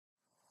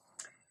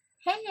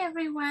Hey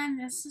everyone,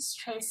 this is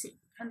Tracy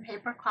from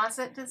Paper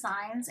Closet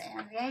Designs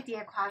and the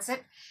Idea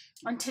Closet.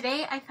 And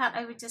today I thought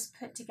I would just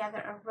put together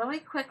a really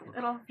quick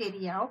little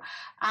video,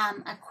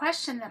 a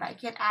question that I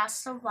get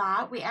asked a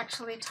lot. We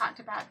actually talked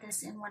about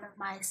this in one of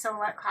my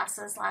silhouette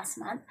classes last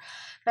month,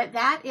 but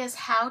that is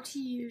how to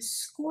use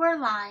score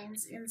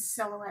lines in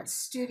Silhouette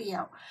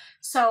Studio.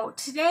 So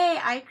today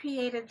I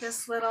created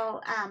this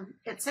little,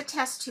 it's a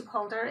test tube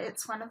holder.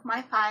 It's one of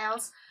my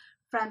files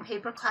from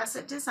Paper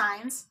Closet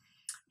Designs.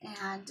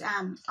 And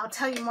I'll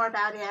tell you more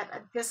about it.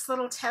 This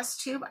little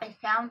test tube, I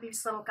found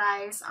these little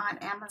guys on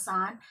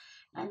Amazon,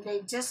 and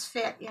they just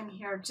fit in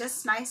here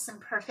just nice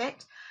and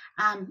perfect.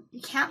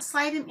 You can't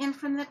slide them in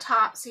from the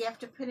top, so you have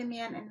to put them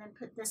in and then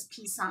put this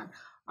piece on.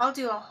 I'll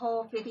do a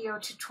whole video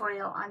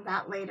tutorial on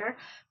that later,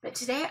 but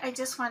today I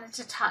just wanted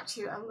to talk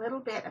to you a little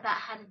bit about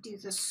how to do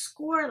the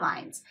score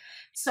lines.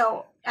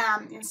 So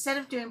instead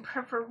of doing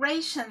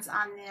perforations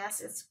on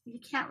this, you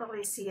can't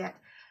really see it.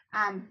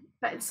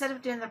 But instead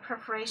of doing the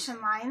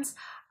perforation lines,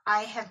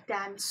 I have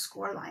done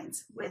score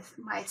lines with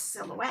my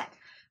silhouette.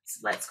 So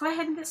let's go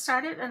ahead and get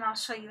started, and I'll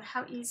show you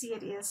how easy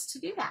it is to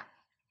do that.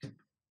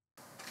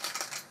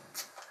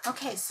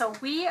 Okay, so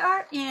we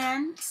are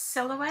in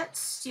Silhouette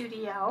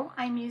Studio.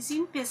 I'm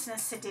using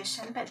Business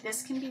Edition, but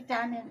this can be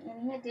done in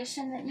any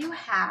edition that you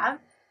have.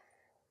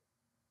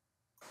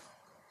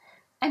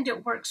 And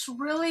it works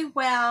really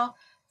well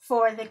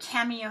for the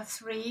Cameo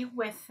 3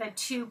 with the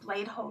 2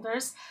 blade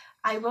holders.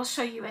 I will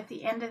show you at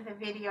the end of the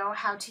video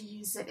how to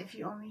use it if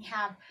you only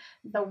have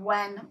the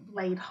 1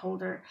 blade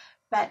holder,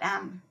 but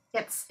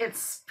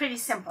it's pretty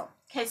simple.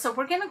 Okay, so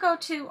we're going to go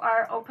to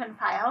our open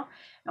file,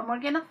 and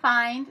we're going to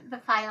find the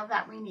file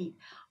that we need.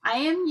 I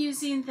am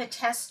using the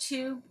test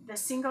tube, the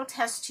single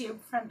test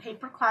tube from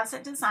Paper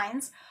Closet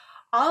Designs.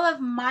 All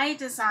of my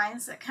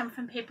designs that come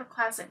from Paper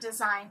Closet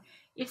Design,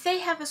 if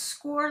they have a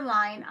score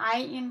line, I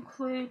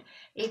include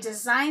a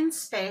design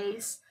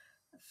space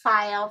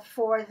file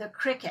for the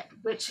Cricut,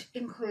 which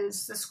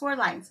includes the score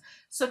lines.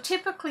 So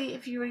typically,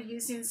 if you were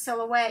using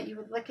Silhouette, you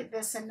would look at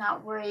this and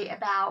not worry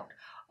about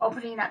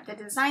opening up the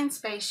design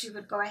space. You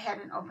would go ahead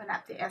and open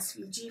up the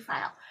SVG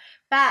file.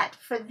 But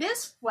for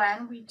this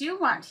one, we do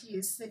want to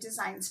use the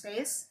design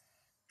space,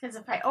 because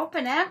if I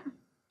open it,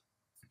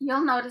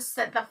 you'll notice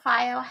that the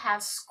file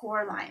has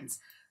score lines.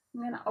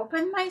 I'm going to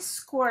open my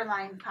score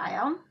line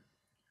file.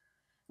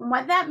 And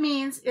what that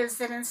means is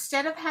that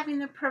instead of having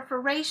the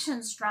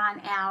perforations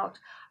drawn out,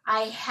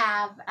 I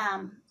have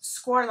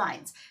score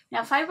lines.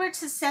 Now, if I were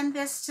to send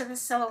this to the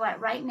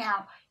Silhouette right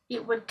now,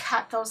 it would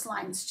cut those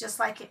lines just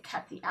like it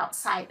cut the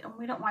outside, and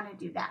we don't want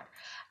to do that.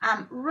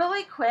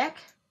 Really quick,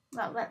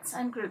 well, let's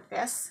ungroup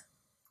this.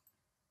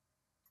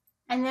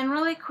 And then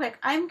really quick,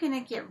 I'm going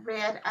to get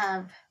rid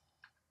of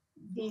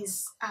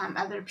these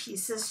other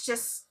pieces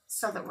just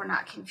so that we're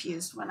not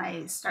confused when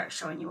I start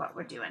showing you what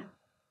we're doing.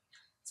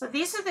 So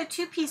these are the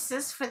 2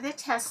 pieces for the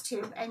test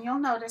tube, and you'll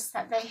notice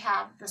that they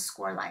have the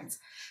score lines.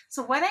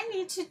 So what I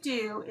need to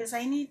do is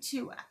I need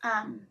to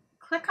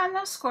click on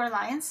those score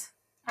lines.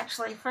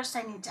 Actually, first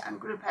I need to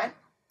ungroup it.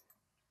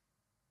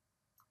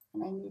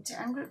 And I need to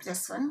ungroup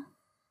this one.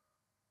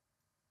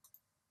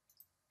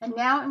 And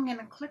now I'm going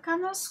to click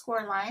on those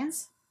score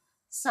lines.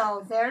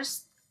 So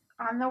there's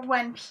on the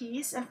 1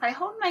 piece. And if I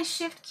hold my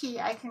Shift key,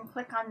 I can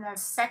click on the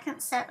second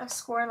set of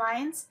score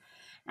lines.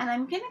 And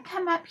I'm going to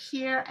come up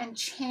here and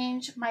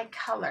change my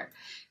color.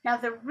 Now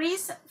the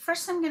reason,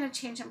 first I'm going to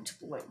change them to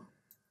blue.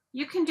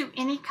 You can do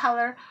any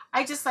color.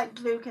 I just like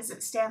blue because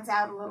it stands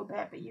out a little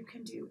bit, but you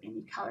can do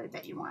any color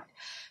that you want.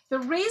 The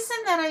reason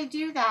that I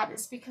do that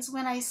is because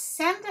when I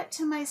send it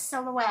to my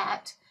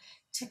Silhouette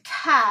to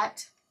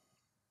cut,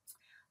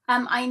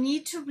 I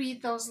need to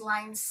read those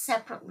lines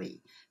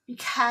separately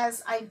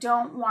because I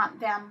don't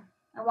want them,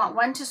 I want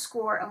one to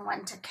score and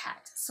one to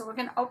cut. So we're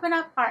going to open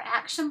up our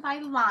action by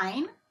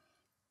line.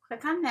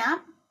 Click on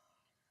that.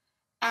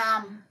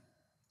 I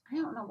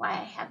don't know why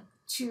I have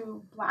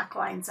 2 black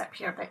lines up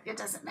here, but it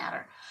doesn't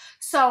matter.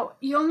 So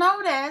you'll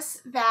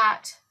notice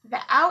that the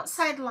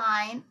outside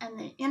line and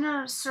the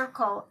inner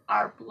circle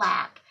are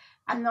black,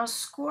 and those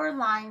score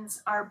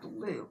lines are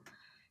blue.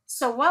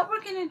 So what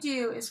we're going to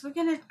do is we're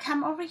going to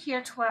come over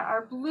here to where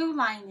our blue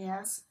line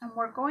is, and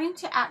we're going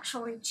to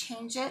actually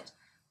change it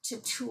to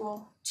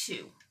Tool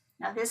 2.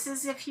 Now this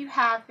is if you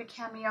have the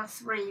Cameo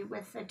 3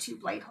 with the 2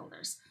 blade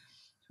holders.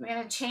 We're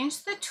going to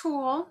change the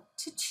tool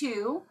to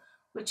 2,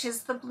 which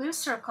is the blue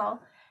circle,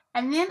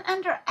 and then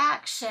under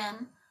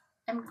Action,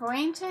 I'm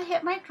going to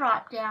hit my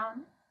drop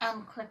down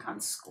and click on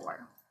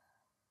Score.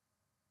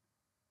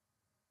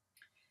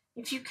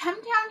 If you come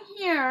down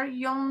here,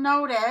 you'll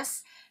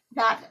notice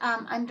that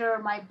under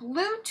my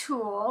blue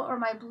tool, or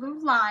my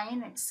blue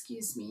line,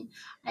 excuse me,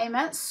 I'm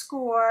at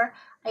Score.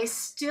 I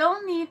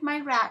still need my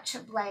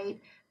ratchet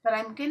blade, but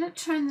I'm going to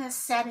turn this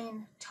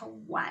setting to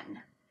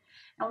 1.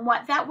 And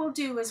what that will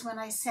do is when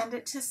I send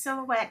it to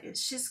Silhouette,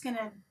 it's just going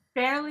to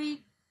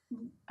barely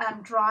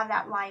draw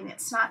that line.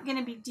 It's not going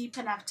to be deep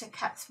enough to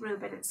cut through,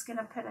 but it's going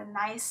to put a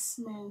nice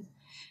smooth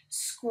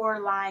score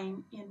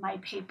line in my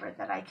paper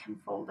that I can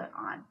fold it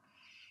on.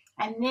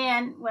 And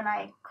then when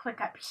I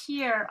click up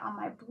here on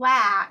my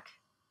black,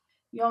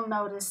 you'll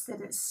notice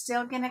that it's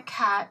still going to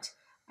cut.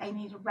 I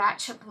need a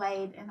ratchet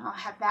blade, and I'll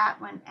have that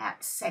one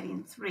at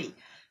setting 3.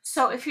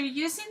 So if you're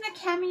using the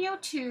Cameo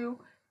 2,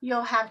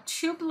 you'll have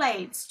 2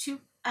 blades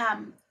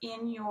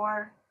in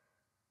your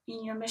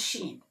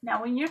machine.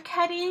 Now when you're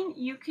cutting,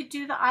 you could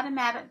do the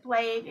automatic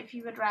blade if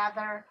you would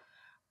rather,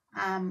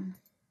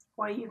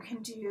 or you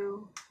can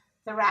do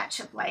the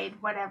ratchet blade,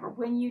 whatever.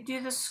 When you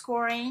do the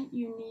scoring,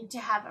 you need to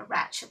have a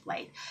ratchet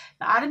blade.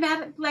 The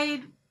automatic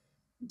blade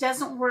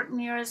doesn't work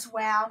near as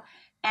well,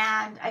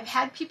 and I've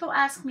had people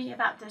ask me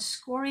about the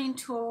scoring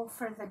tool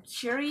for the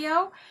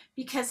Curio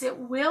because it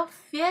will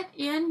fit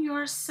in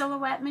your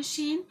silhouette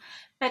machine,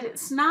 but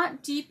it's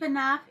not deep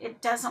enough.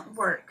 It doesn't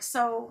work.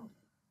 So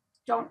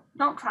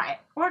don't try it,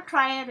 or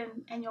try it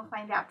and you'll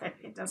find out that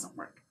it doesn't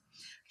work.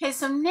 Okay,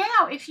 so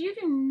now if you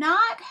do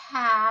not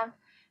have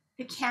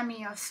the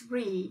Cameo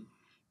 3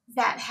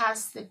 that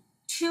has the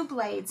 2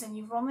 blades and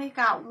you've only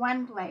got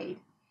 1 blade,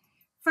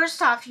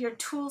 first off, your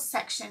tool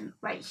section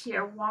right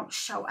here won't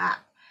show up.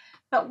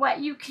 But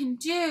what you can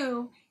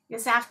do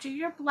is after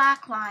your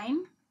black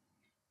line,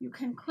 you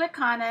can click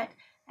on it,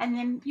 and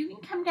then you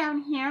can come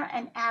down here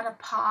and add a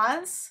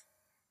pause.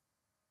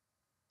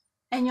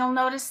 And you'll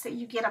notice that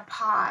you get a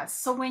pause.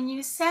 So when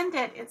you send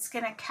it, it's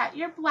going to cut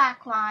your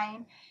black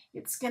line.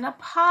 It's going to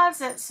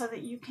pause it so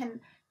that you can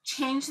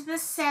change the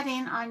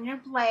setting on your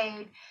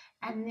blade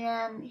and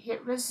then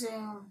hit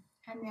resume,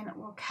 and then it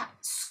will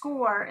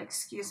score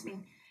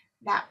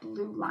that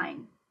blue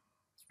line.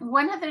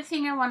 One other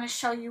thing I want to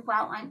show you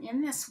while I'm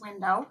in this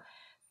window,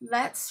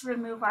 let's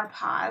remove our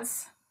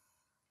pause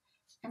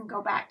and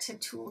go back to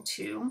Tool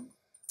 2.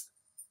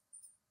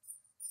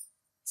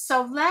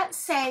 So let's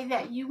say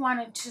that you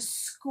wanted to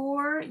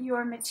score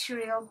your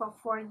material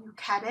before you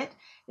cut it.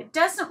 It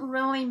doesn't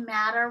really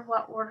matter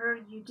what order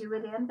you do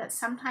it in, but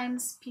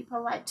sometimes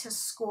people like to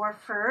score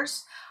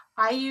first.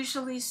 I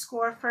usually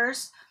score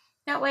first.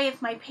 That way,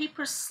 if my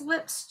paper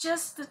slips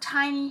just a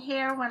tiny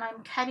hair when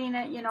I'm cutting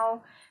it, you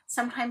know,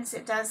 sometimes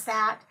it does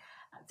that,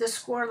 the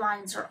score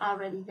lines are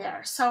already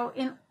there. So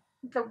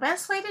the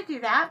best way to do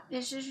that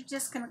is you're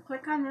just going to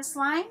click on this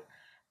line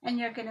and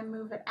you're going to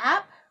move it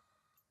up.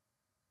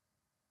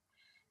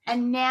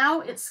 And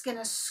now it's going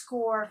to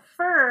score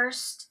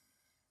first,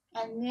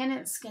 and then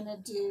it's going to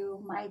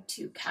do my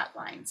 2 cut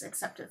lines,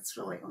 except it's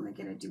really only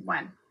going to do 1.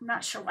 I'm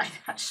not sure why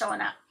that's showing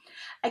up.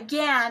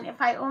 Again,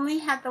 if I only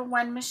had the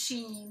 1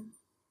 machine,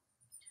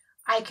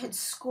 I could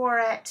score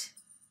it,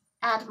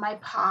 add my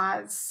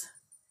pause,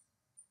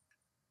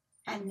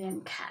 and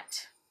then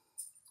cut.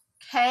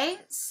 Okay,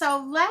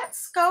 so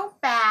let's go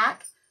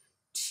back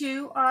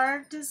to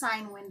our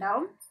design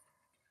window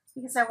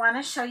because I want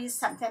to show you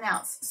something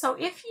else. So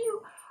if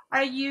you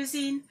are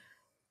using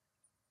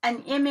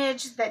an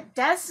image that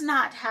does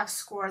not have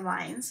score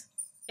lines,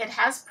 it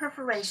has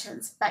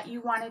perforations, but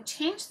you want to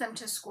change them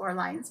to score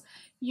lines,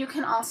 you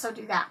can also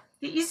do that.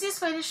 The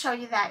easiest way to show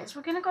you that is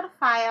we're going to go to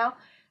File,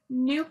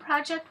 New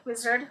Project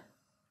Wizard,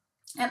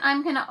 and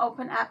I'm going to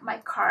open up my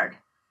card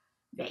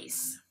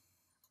base.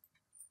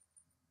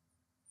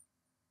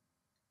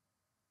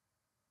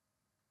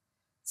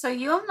 So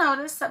you'll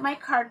notice that my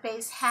card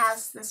base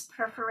has this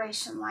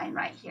perforation line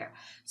right here.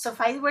 So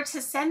if I were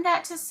to send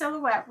that to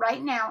Silhouette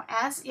right now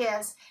as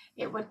is,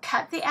 it would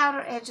cut the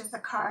outer edge of the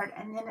card,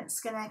 and then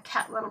it's going to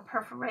cut little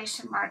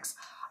perforation marks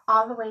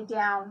all the way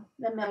down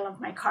the middle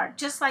of my card,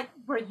 just like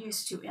we're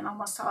used to in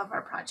almost all of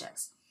our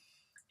projects.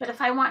 But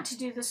if I want to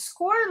do the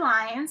score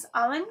lines,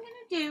 all I'm going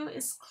to do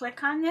is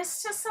click on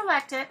this to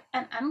select it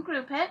and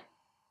ungroup it.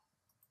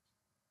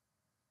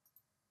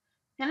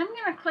 Then I'm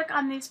going to click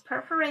on these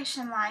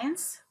perforation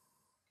lines.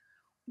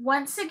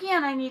 Once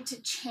again, I need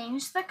to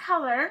change the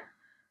color.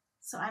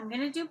 So I'm going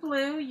to do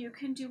blue. You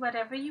can do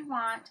whatever you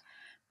want.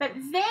 But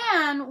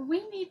then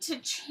we need to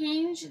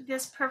change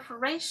this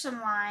perforation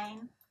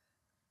line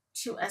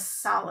to a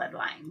solid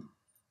line.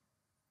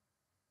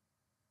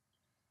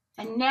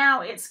 And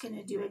now it's going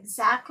to do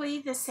exactly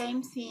the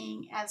same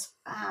thing as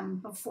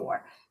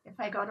before. If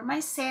I go to my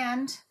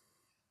sand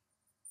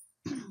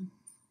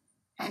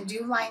and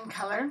do line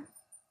color,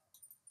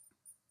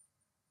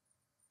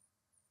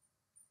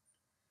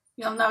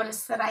 you'll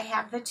notice that I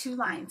have the 2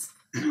 lines.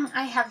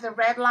 I have the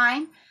red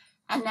line,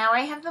 and now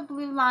I have the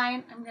blue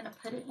line. I'm going to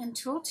put it in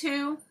Tool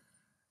 2,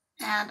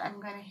 and I'm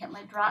going to hit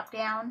my drop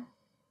down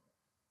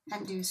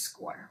and do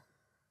score.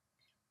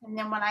 And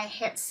then when I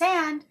hit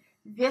sand,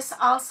 this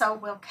also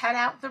will cut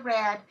out the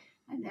red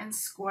and then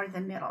score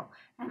the middle.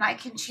 And I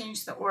can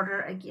change the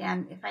order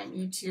again if I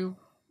need to,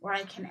 or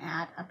I can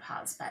add a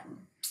pause button.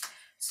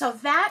 So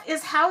that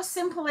is how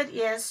simple it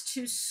is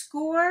to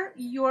score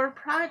your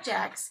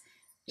projects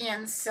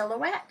in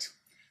Silhouette.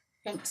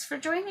 Thanks for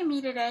joining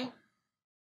me today.